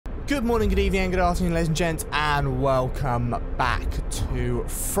Good morning, good evening, and good afternoon, ladies and gents, and welcome back to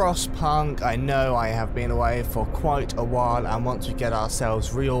FrostPunk. I know I have been away for quite a while, and once we get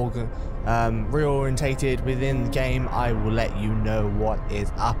ourselves reorientated within the game, I will let you know what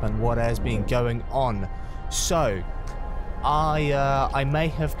is up and what has been going on. So, I may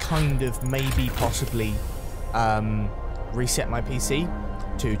have possibly reset my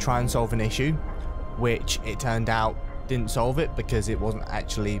PC to try and solve an issue, which it turned out didn't solve it because it wasn't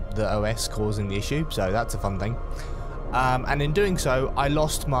actually the OS causing the issue, so that's a fun thing. And in doing so, I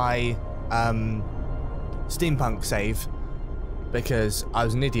lost my Steampunk save because I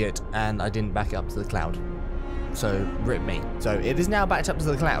was an idiot and I didn't back it up to the cloud. So rip me. So it is now backed up to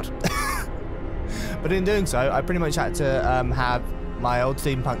the cloud. But in doing so, I pretty much had to have my old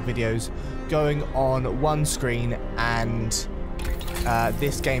Steampunk videos going on one screen and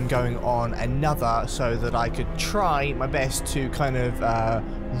this game going on another, so that I could try my best to kind of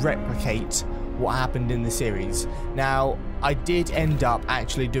replicate what happened in the series. Now, I did end up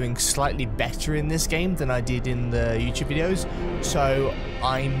actually doing slightly better in this game than I did in the YouTube videos, so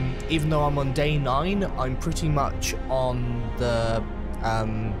even though I'm on day 9, I'm pretty much on the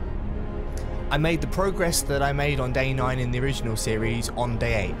I made the progress that I made on day 9 in the original series on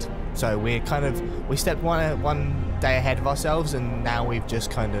day 8. So we stepped one day ahead of ourselves, and now we've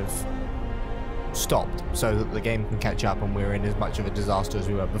just kind of stopped so that the game can catch up and we're in as much of a disaster as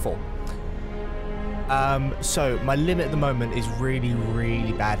we were before. So my limit at the moment is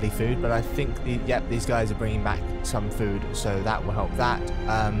really badly food, but I think these guys are bringing back some food, so that will help that.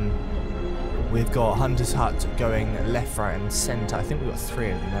 We've got Hunter's Hut going left, right and centre. I think we've got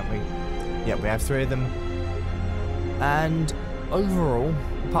 3 of them, haven't we? Yeah, we have 3 of them. And overall,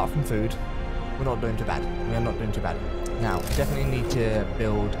 apart from food, we're not doing too bad. We are not doing too bad. Now, definitely need to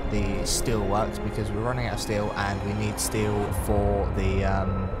build the steel works because we're running out of steel, and we need steel for the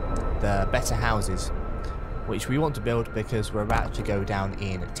better houses, which we want to build because we're about to go down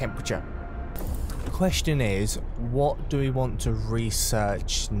in temperature. The question is, what do we want to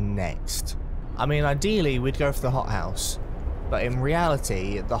research next? I mean, ideally, we'd go for the hothouse, but in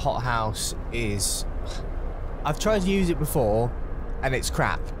reality, the hothouse is... I've tried to use it before, and it's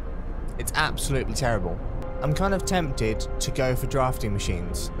crap. It's absolutely terrible. I'm kind of tempted to go for drafting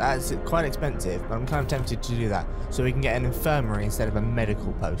machines. That's quite expensive, but I'm kind of tempted to do that, so we can get an infirmary instead of a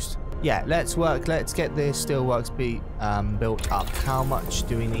medical post. Yeah, let's get the steelworks built up. How much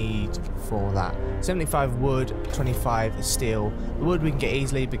do we need for that? 75 wood, 25 steel. The wood we can get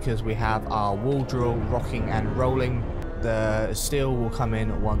easily because we have our wall drill rocking and rolling. The steel will come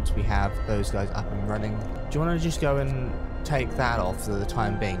in once we have those guys up and running. Do you want to just go and take that off for the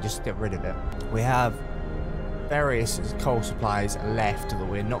time being, just to get rid of it? We have various coal supplies left that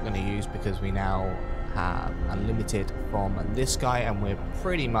we're not going to use because we now have unlimited from this guy, and we're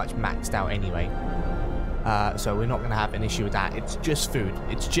pretty much maxed out anyway. So we're not going to have an issue with that. It's just food.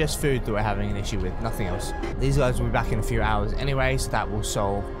 It's just food that we're having an issue with, nothing else. These guys will be back in a few hours anyway, so that will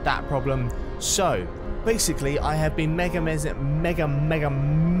solve that problem. So basically, I have been mega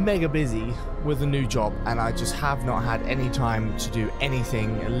busy with a new job, and I just have not had any time to do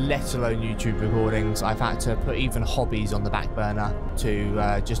anything, let alone YouTube recordings. I've had to put even hobbies on the back burner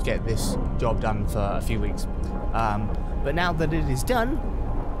to just get this job done for a few weeks. But now that it is done,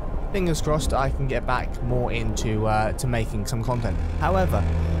 fingers crossed I can get back more into to making some content. However,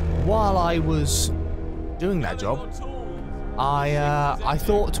 while I was doing that job, I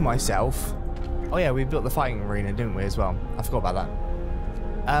thought to myself, oh yeah, we built the fighting arena, didn't we, as well? I forgot about that.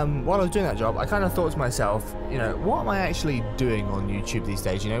 While I was doing that job, I kind of thought to myself, you know, what am I actually doing on YouTube these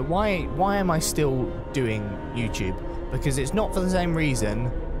days? You know, why am I still doing YouTube? Because it's not for the same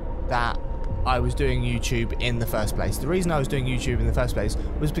reason that I was doing YouTube in the first place. The reason I was doing YouTube in the first place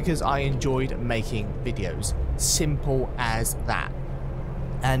was because I enjoyed making videos. Simple as that.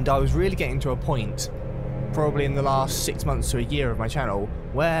 And I was really getting to a point, probably in the last 6 months to a year of my channel,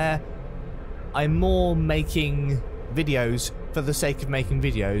 where I'm more making videos for the sake of making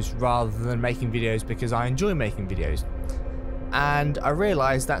videos rather than making videos because I enjoy making videos. And I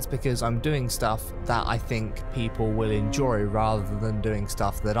realised that's because I'm doing stuff that I think people will enjoy rather than doing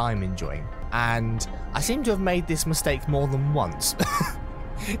stuff that I'm enjoying. And I seem to have made this mistake more than once.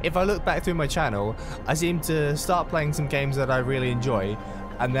 If I look back through my channel, I seem to start playing some games that I really enjoy,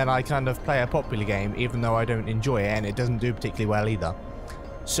 and then I kind of play a popular game even though I don't enjoy it, and it doesn't do particularly well either.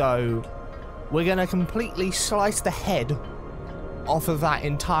 So we're going to completely slice the head off of that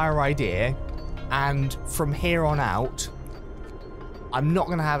entire idea, and from here on out, I'm not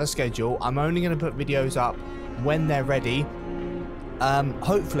going to have a schedule. I'm only going to put videos up when they're ready,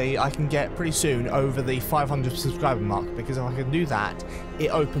 Hopefully I can get pretty soon over the 500 subscriber mark, because if I can do that, it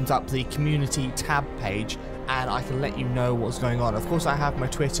opens up the community tab page and I can let you know what's going on. Of course, I have my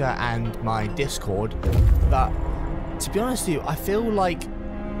Twitter and my Discord, but to be honest with you, I feel like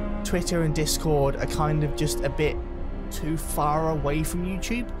Twitter and Discord are kind of just a bit too far away from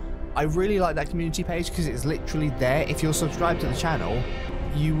YouTube. I really like that community page because it's literally there. If you're subscribed to the channel,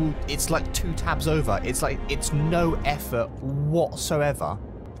 you will, it's like 2 tabs over. It's like, it's no effort whatsoever.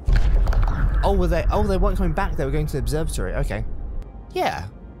 Oh, they weren't coming back, they were going to the observatory. Okay. Yeah.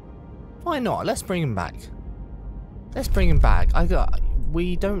 Why not? Let's bring them back. Let's bring them back.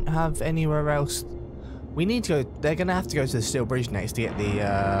 We don't have anywhere else. We need to go, they're gonna have to go to the steel bridge next to get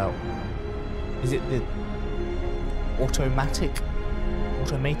the is it the automatrix?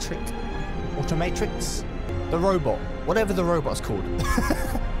 The robot. Whatever the robot's called.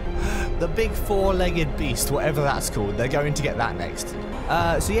 The big 4-legged beast, whatever that's called. They're going to get that next.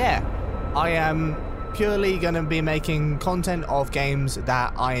 So yeah, I am purely going to be making content of games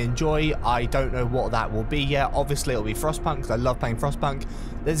that I enjoy. I don't know what that will be yet. Obviously it'll be FrostPunk, because I love playing FrostPunk.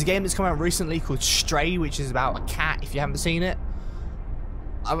 There's a game that's come out recently called Stray, which is about a cat, if you haven't seen it.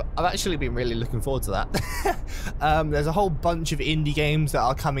 I've actually been really looking forward to that. There's a whole bunch of indie games that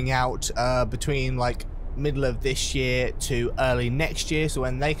are coming out between like middle of this year to early next year, so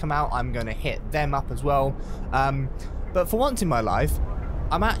when they come out I'm going to hit them up as well. But for once in my life,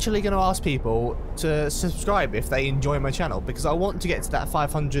 I'm actually going to ask people to subscribe if they enjoy my channel, because I want to get to that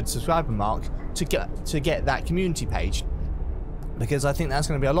 500 subscriber mark to get that community page, because I think that's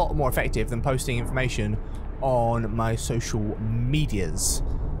going to be a lot more effective than posting information on my social medias.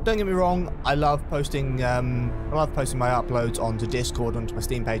 Don't get me wrong, I love posting my uploads onto Discord, onto my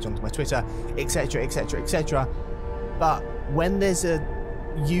Steam page, onto my Twitter, etc, etc, etc. But when there's a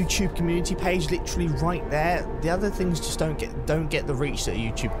YouTube community page literally right there, the other things just don't get the reach that a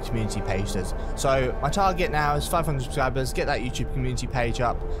YouTube community page does. So my target now is 500 subscribers, get that YouTube community page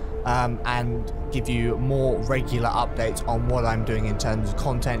up, and give you more regular updates on what I'm doing in terms of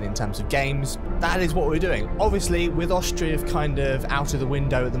content, in terms of games. That is what we're doing. Obviously, with Austria kind of out of the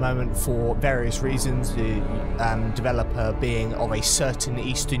window at the moment for various reasons, the developer being of a certain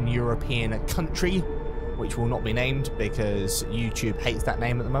Eastern European country, which will not be named because YouTube hates that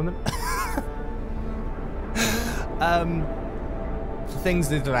name at the moment.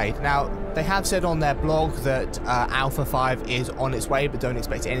 Things are delayed. Now, they have said on their blog that Alpha 5 is on its way, but don't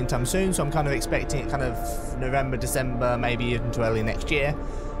expect it anytime soon, so I'm kind of expecting it kind of November, December, maybe even to early next year.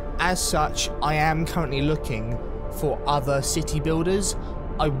 As such, I am currently looking for other city builders.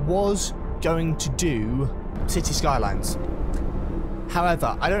 I was going to do City Skylines.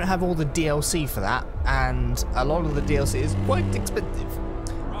 However, I don't have all the DLC for that, and a lot of the DLC is quite expensive.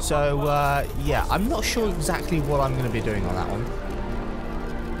 So, yeah, I'm not sure exactly what I'm going to be doing on that one.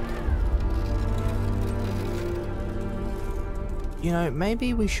 You know,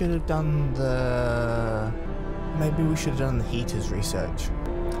 maybe we should have done the... Maybe we should have done the heaters research.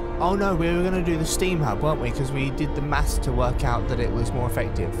 Oh no, we were going to do the steam hub, weren't we? Because we did the maths to work out that it was more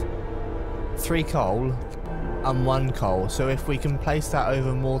effective. 3 coal and 1 coal. So if we can place that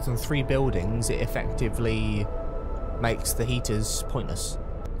over more than 3 buildings, it effectively makes the heaters pointless.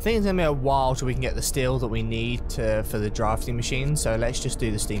 I think it's going to be a while till we can get the steel that we need for the drafting machine, so let's just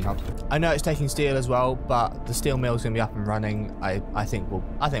do the steam hub. I know it's taking steel as well, but the steel mill is going to be up and running. I think we'll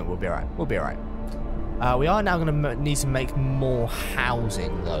be alright. We'll be alright. We are now going to need to make more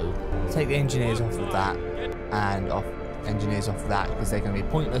housing though. Take the engineers off of that and engineers off of that, because they're going to be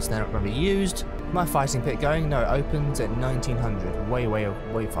pointless. They're not going to be used. My fighting pit going? No, it opens at 1900.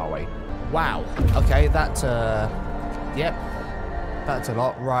 Way far away. Wow. Okay, that's yep. That's a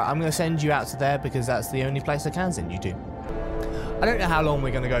lot. Right, I'm going to send you out to there because that's the only place I can send you to. I don't know how long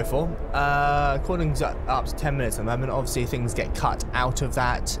we're going to go for. According to up to 10 minutes at the moment. Obviously, things get cut out of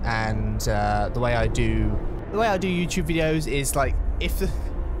that, and the way I do YouTube videos is like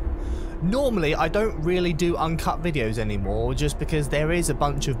normally I don't really do uncut videos anymore, just because there is a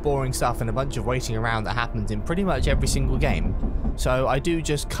bunch of boring stuff and a bunch of waiting around that happens in pretty much every single game. So I do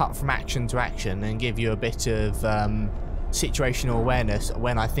just cut from action to action and give you a bit of situational awareness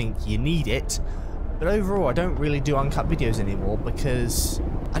when I think you need it. But overall, I don't really do uncut videos anymore because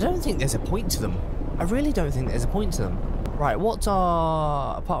I don't think there's a point to them. I really don't think there's a point to them. Right, what's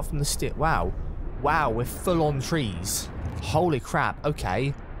our... apart from the stick... Wow. Wow, we're full on trees. Holy crap.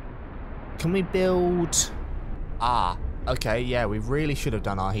 Okay. Can we build... Ah. Okay, yeah, we really should have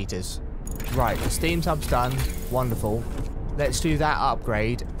done our heaters. Right, the steam tub's done. Wonderful. Let's do that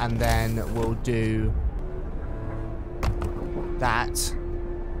upgrade, and then we'll do... that,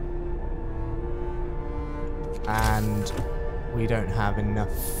 and We don't have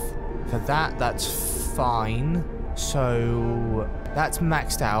enough for that. That's fine. So that's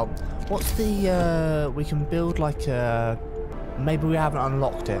maxed out. What's the we can build like a, maybe we haven't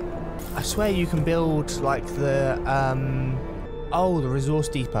unlocked it. I swear you can build like the oh, the resource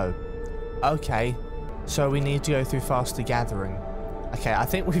depot. Okay, so we need to go through faster gathering. Okay, I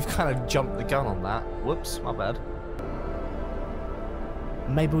think we've kind of jumped the gun on that. Whoops, my bad.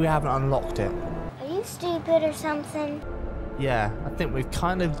 Maybe we haven't unlocked it. Are you stupid or something? Yeah, I think we've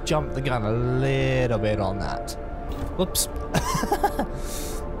kind of jumped the gun a little bit on that. Whoops.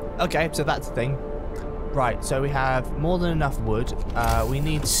 Okay, so that's the thing. Right, so we have more than enough wood. We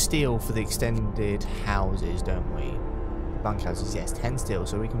need steel for the extended houses, don't we? Bunkhouses, yes, 10 steel,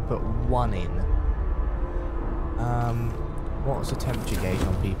 so we can put 1 in. What's the temperature gauge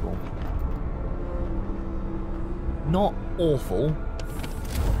on people? Not awful,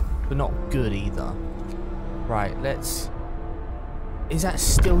 but not good either. Right, let's... Is that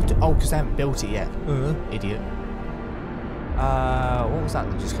still... Oh, because they haven't built it yet. Idiot. What was that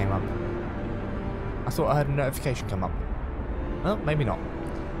just came up? I thought I had a notification come up. Well, maybe not.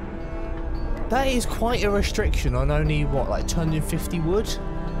 That is quite a restriction on only, what, like 250 wood?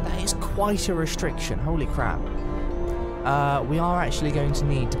 That is quite a restriction. Holy crap. We are actually going to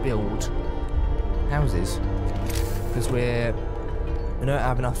need to build houses. Because we don't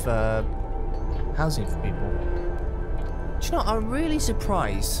have enough housing for people. Do you know, I'm really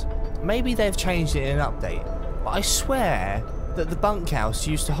surprised. Maybe they've changed it in an update. But I swear that the bunkhouse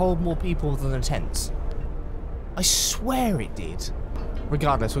used to hold more people than the tents. I swear it did.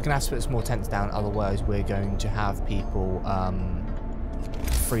 Regardless, we're going to have to put some more tents down, otherwise we're going to have people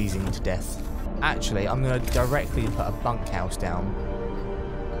freezing to death. Actually, I'm going to directly put a bunkhouse down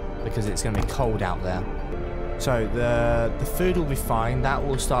because it's going to be cold out there. So the food will be fine. That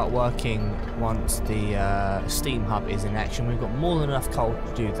will start working once the steam hub is in action. We've got more than enough coal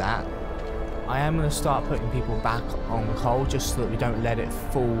to do that. I am going to start putting people back on coal just so that we don't let it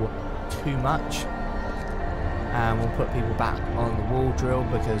fall too much. And we'll put people back on the wall drill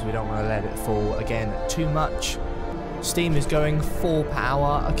because we don't want to let it fall again too much. Steam is going full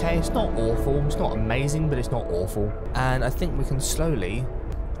power. Okay, it's not awful. It's not amazing, but it's not awful. And I think we can slowly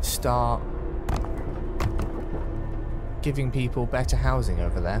start giving people better housing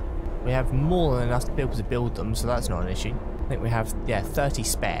over there. We have more than enough to be able to build them, so that's not an issue. I think we have, yeah, 30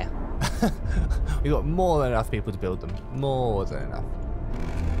 spare. We've got more than enough people to build them. More than enough.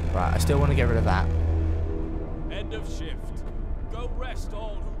 Right, I still want to get rid of that. End of shift. Go rest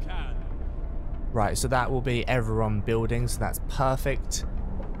all who can. Right, so that will be everyone building, so that's perfect.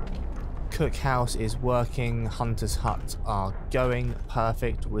 Cookhouse is working. Hunter's hut are going.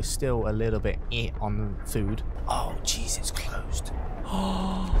 Perfect. We're still a little bit on food. Oh, jeez, it's closed.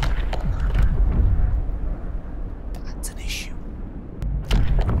 Oh, that's an issue.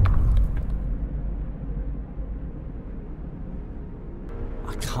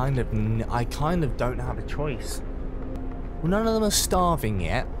 I kind of don't have a choice. Well, none of them are starving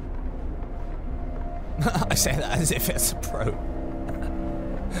yet. I say that as if it's a pro.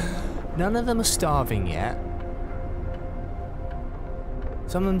 None of them are starving yet.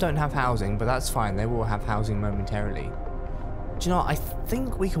 Some of them don't have housing, but that's fine. They will have housing momentarily. Do you know what? I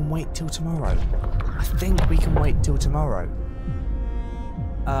think we can wait till tomorrow. I think we can wait till tomorrow.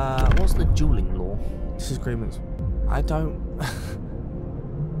 What's the dueling law? Disagreements. I don't...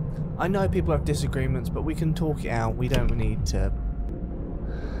 I know people have disagreements, but we can talk it out. We don't need to...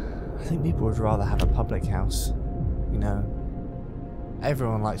 I think people would rather have a public house. You know?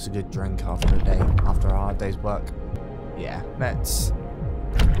 Everyone likes a good drink after a day, after a hard day's work. Yeah, let's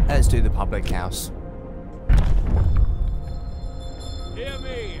do the public house. Hear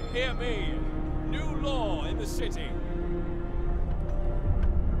me, hear me. New law in the city.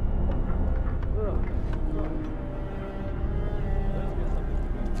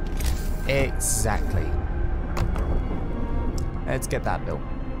 Exactly. Let's get that built.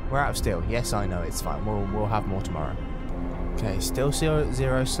 We're out of steel. Yes, I know, it's fine. We'll have more tomorrow. Okay, still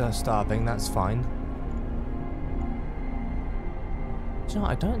zero starving, that's fine. Do you know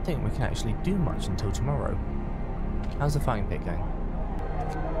what? I don't think we can actually do much until tomorrow. How's the fighting pit going?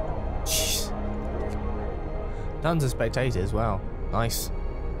 Jeez. Tons of spectators, wow. Nice.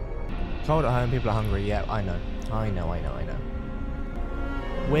 Cold at home, people are hungry, yeah, I know. I know.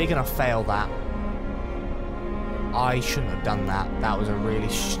 We're gonna fail that. I shouldn't have done that. That was a really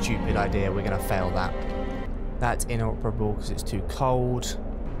stupid idea. We're gonna fail that. That's inoperable because it's too cold.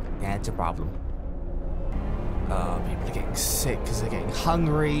 Yeah, it's a problem. People are getting sick because they're getting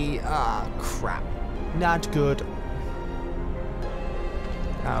hungry. Ah, crap. Not good.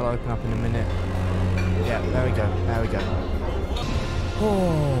 That'll open up in a minute. Yeah, there we go. There we go.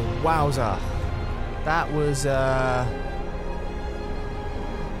 Oh, wowza. That was a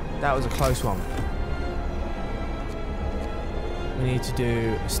close one. We need to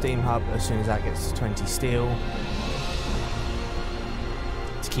do a steam hub as soon as that gets to 20 steel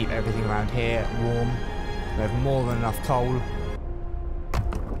to keep everything around here warm. We have more than enough coal.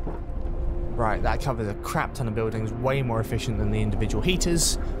 Right, that covers a crap ton of buildings, way more efficient than the individual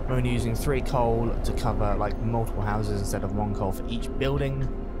heaters. We're only using 3 coal to cover like multiple houses instead of 1 coal for each building.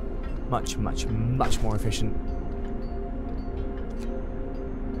 Much, much, much more efficient.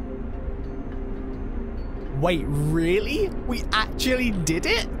 Wait, really? We actually did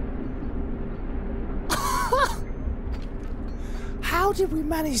it? How did we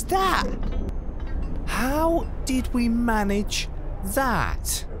manage that? How did we manage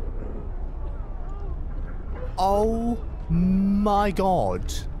that? Oh my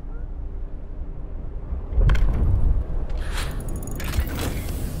god.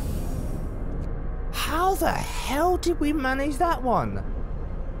 How the hell did we manage that one?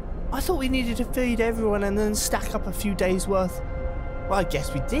 I thought we needed to feed everyone and then stack up a few days worth. Well, I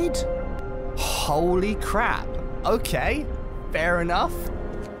guess we did. Holy crap. Okay, fair enough.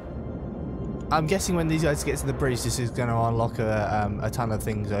 I'm guessing when these guys get to the bridge, this is going to unlock a ton of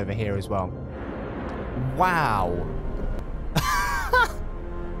things over here as well. Wow.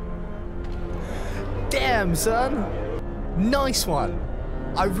 Damn, son. Nice one.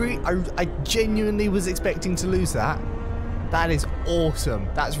 I genuinely was expecting to lose that. That is awesome.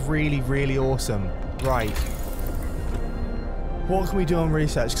 That's really, really awesome. Right. What can we do on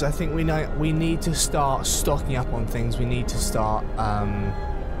research? Because I think we need to start stocking up on things. We need to start,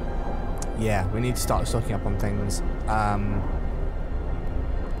 yeah, we need to start stocking up on things.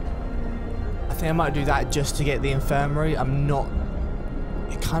 I think I might do that just to get the infirmary. I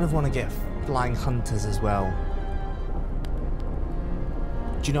kind of want to get flying hunters as well.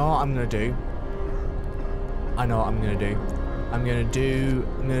 Do you know what I'm going to do? I know what I'm going to do. I'm going to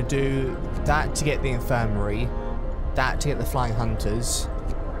do that to get the infirmary, that to get the flying hunters,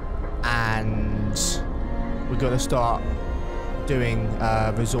 and we've got to start doing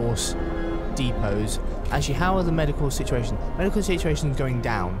resource depots. Actually, how are the medical situation? Medical situation is going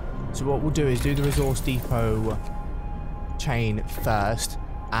down. So what we'll do is do the resource depot chain first,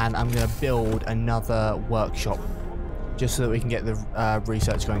 and I'm going to build another workshop just so that we can get the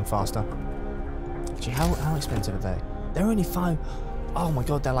research going faster. Actually, how expensive are they? They're only 5. Oh my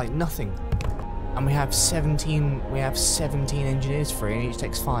god, they're like nothing. And we have 17. We have 17 engineers free, and each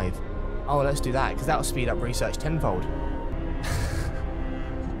takes 5. Oh, let's do that because that'll speed up research tenfold.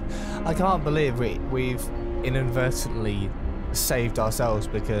 I can't believe we've inadvertently saved ourselves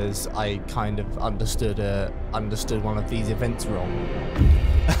because I kind of understood one of these events wrong.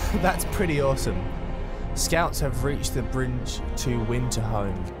 That's pretty awesome. Scouts have reached the bridge to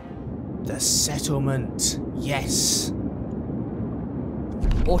Winterhome. The settlement. Yes.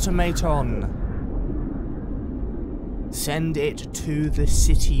 Automaton. Send it to the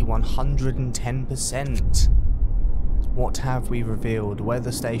city 110%. What have we revealed?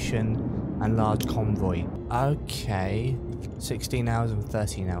 Weather station and large convoy. Okay. 16 hours and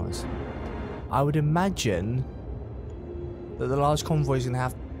 13 hours. I would imagine that the large convoy is going to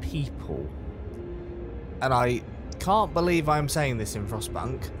have people. And I can't believe I'm saying this in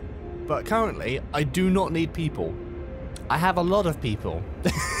FrostPunk, but currently I do not need people. I have a lot of people.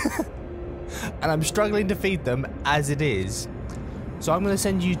 And I'm struggling to feed them as it is. So I'm going to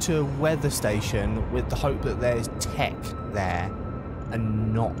send you to a weather station with the hope that there's tech there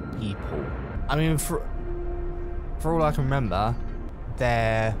and not people. I mean, for all I can remember,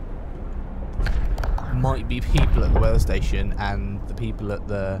 there might be people at the weather station and the people at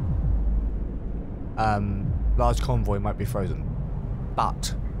the large convoy might be frozen.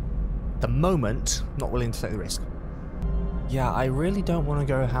 But at the moment, not willing to take the risk. Yeah, I really don't want to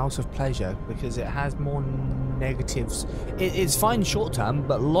go House of Pleasure because it has more negatives. It's fine short term,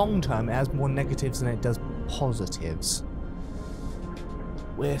 but long term it has more negatives than it does positives.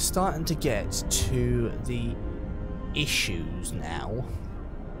 We're starting to get to the issues now.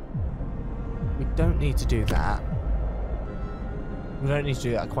 We don't need to do that. We don't need to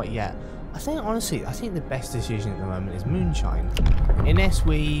do that quite yet. I think, honestly, I think the best decision at the moment is Moonshine. Unless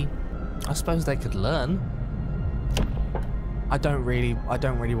I suppose they could learn. I don't really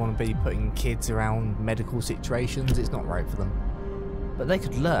want to be putting kids around medical situations. It's not right for them. But they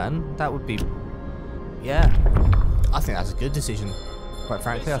could learn. That would be, yeah. I think that's a good decision. Quite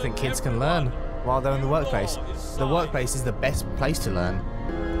frankly, I think kids can learn while they're in the workplace. The workplace is the best place to learn.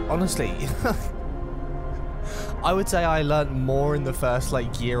 Honestly, I would say I learned more in the first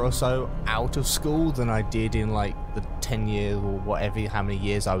like year or so out of school than I did in like the 10 years or whatever, how many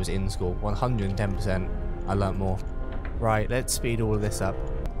years I was in school. 110%. I learnt more. Right, let's speed all of this up.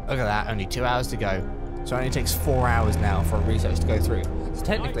 Look at that, only 2 hours to go. So it only takes 4 hours now for research to go through. So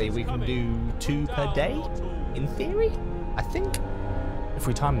technically we can do 2 per day, in theory, I think, if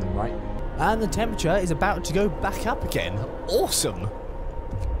we time them right. And the temperature is about to go back up again. Awesome.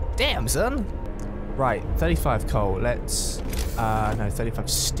 Damn, son. Right, 35 coal. Let's, no, 35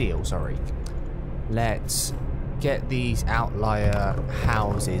 steel, sorry. Let's get these outlier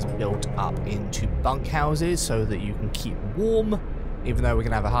houses built up into bunk houses so that you can keep warm. Even though we're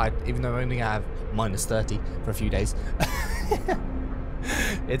gonna have even though we're only gonna have minus 30 for a few days.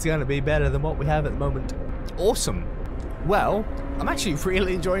 It's gonna be better than what we have at the moment. Awesome. Well, I'm actually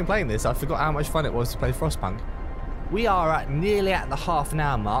really enjoying playing this. I forgot how much fun it was to play FrostPunk. We are nearly at the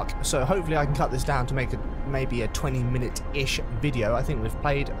half-an-hour mark, so hopefully I can cut this down to make maybe a 20-minute-ish video. I think we've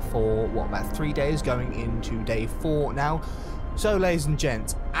played for, what, about 3 days, going into day 4 now. So, ladies and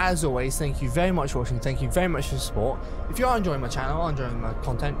gents, as always, thank you very much for watching. Thank you very much for your support. If you are enjoying my channel, enjoying my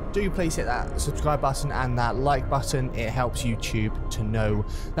content, do please hit that subscribe button and that like button. It helps YouTube to know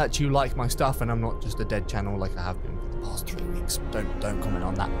that you like my stuff and I'm not just a dead channel like I have been for the past 3 weeks. Don't comment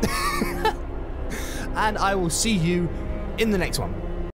on that. And I will see you in the next one.